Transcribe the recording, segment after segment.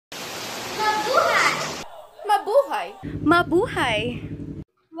Mabuhay! Mabuhay!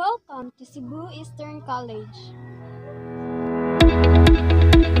 Welcome to Cebu Eastern College.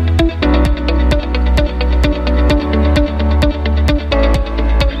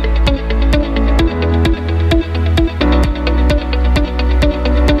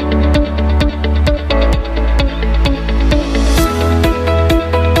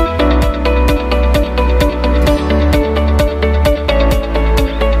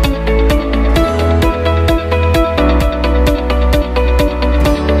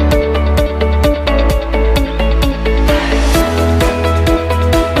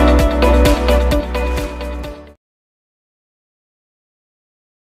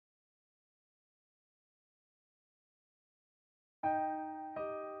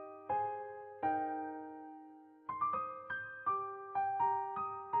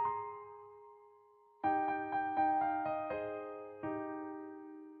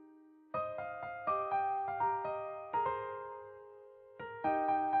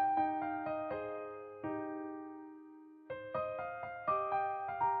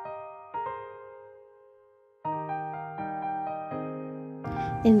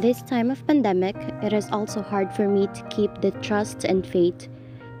 In this time of pandemic, it is also hard for me to keep the trust and faith.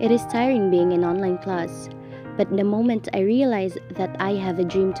 It is tiring being in online class, but the moment I realize that I have a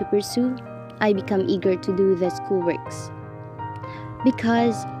dream to pursue, I become eager to do the schoolworks.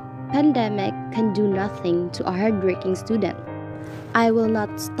 Because pandemic can do nothing to a hardworking student. I will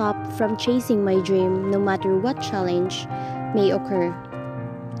not stop from chasing my dream no matter what challenge may occur.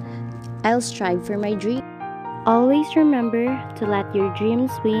 I'll strive for my dream. Always remember to let your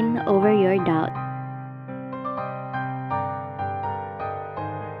dreams win over your doubt.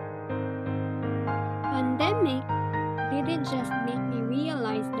 Pandemic didn't just make me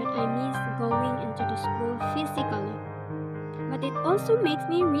realize that I miss going into the school physically, but it also makes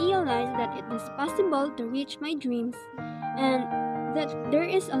me realize that it is possible to reach my dreams and that there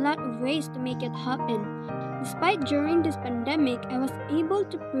is a lot of ways to make it happen. Despite during this pandemic, I was able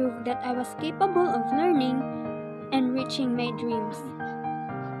to prove that I was capable of learning and reaching my dreams.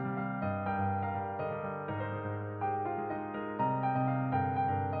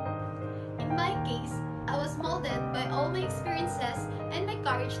 In my case, I was molded by all my experiences and my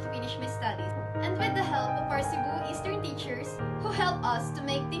courage to finish my studies. And with the help of our Cebu Eastern teachers who help us to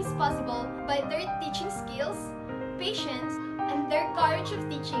make things possible by their teaching skills, patience, and their courage of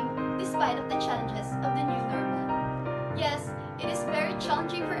teaching despite of the challenges of the new normal. Yes, it is very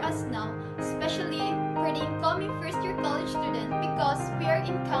challenging for us now, especially for the incoming first-year college student because we are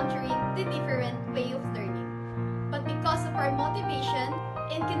encountering the different way of learning. But because of our motivation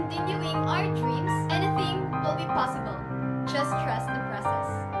in continuing our dreams, anything will be possible. Just trust the process.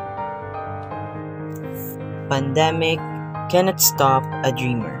 Pandemic cannot stop a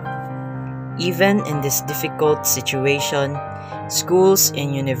dreamer. Even in this difficult situation, schools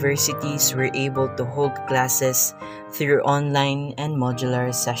and universities were able to hold classes through online and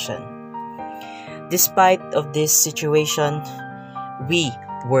modular session. Despite of this situation, we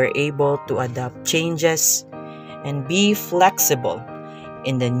were able to adapt changes and be flexible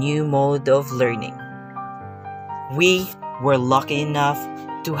in the new mode of learning. We were lucky enough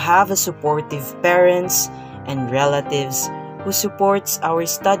to have a supportive parents and relatives who supports our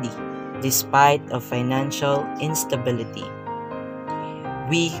study despite of financial instability.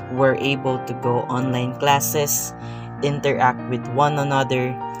 We were able to go online classes, interact with one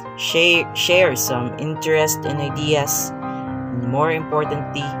another, share some interest and ideas, and more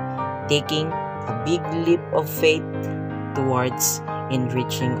importantly, taking a big leap of faith towards in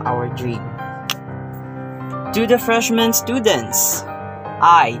reaching our dream. To the freshman students,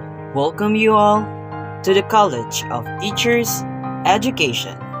 I welcome you all to the College of Teachers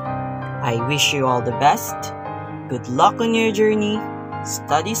Education. I wish you all the best, good luck on your journey,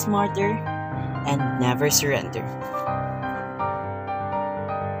 study smarter, and never surrender.